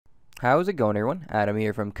How's it going, everyone? Adam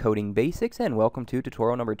here from Coding Basics, and welcome to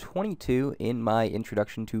tutorial number 22 in my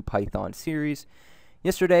Introduction to Python series.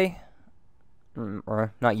 Yesterday,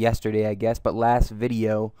 or not yesterday I guess, but last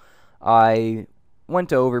video, I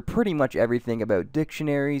went over pretty much everything about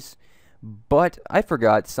dictionaries, but I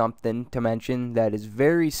forgot something to mention that is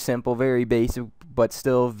very simple, very basic, but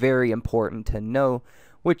still very important to know,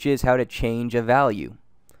 which is how to change a value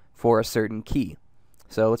for a certain key.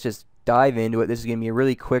 So let's just dive into it. This is going to be a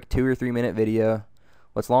really quick 2 or 3 minute video.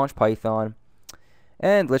 Let's launch Python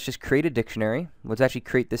and let's just create a dictionary. Let's actually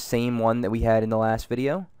create the same one that we had in the last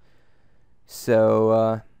video.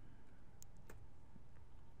 So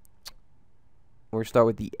we're going to start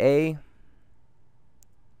with the A,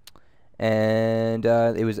 and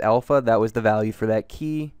it was alpha. That was the value for that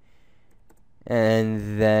key,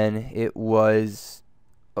 and then it was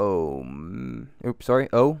O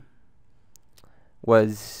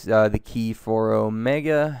was the key for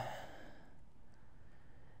omega,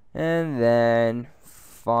 and then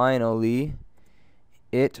finally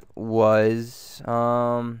it was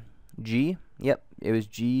G. Yep, it was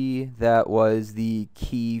G that was the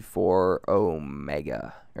key for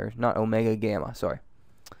omega, or not omega, gamma, sorry.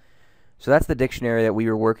 So that's the dictionary that we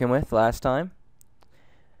were working with last time,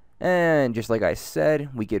 and just like I said,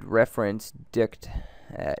 we could reference dict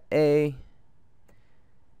at A,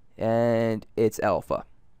 and it's alpha.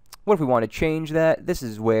 What if we want to change that? This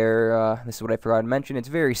is where, this is what I forgot to mention. It's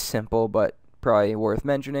very simple, but probably worth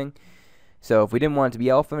mentioning. So if we didn't want it to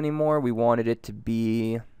be alpha anymore, we wanted it to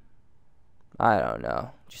be, I don't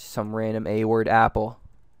know, just some random A word, apple.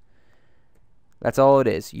 That's all it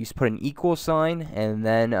is. You just put an equal sign, and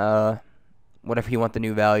then whatever you want the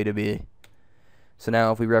new value to be. So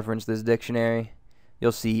now if we reference this dictionary,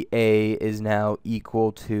 you'll see A is now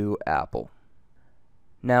equal to apple.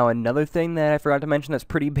 Now another thing that I forgot to mention that's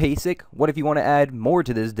pretty basic, what if you want to add more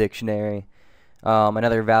to this dictionary,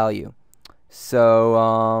 another value?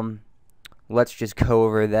 So let's just go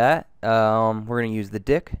over that. We're going to use the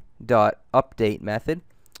dict.update method,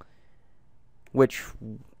 which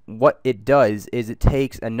what it does is it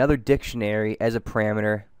takes another dictionary as a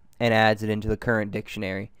parameter and adds it into the current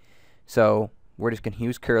dictionary. So we're just going to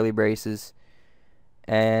use curly braces,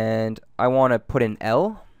 and I want to put in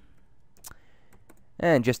L.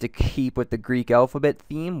 And just to keep with the Greek alphabet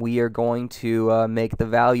theme, we are going to make the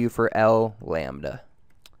value for L lambda.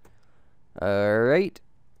 Alright,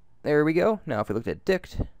 there we go. Now if we looked at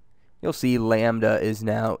dict, you'll see lambda is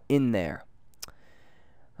now in there.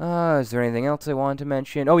 Is there anything else I wanted to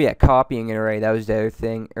mention? Oh yeah, copying an array. That was the other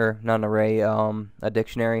thing, or not an array, a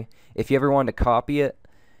dictionary. If you ever wanted to copy it,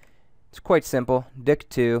 it's quite simple.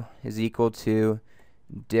 Dict2 is equal to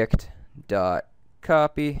dict.copy,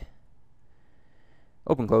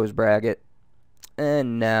 open close bracket,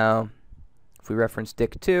 and now if we reference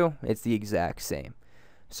dict2, it's the exact same.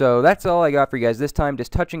 So that's all I got for you guys this time,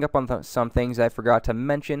 just touching up on some things I forgot to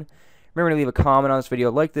mention. Remember to leave a comment on this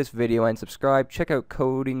video, like this video, and subscribe. Check out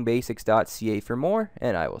codingbasics.ca for more,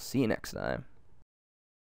 and I will see you next time.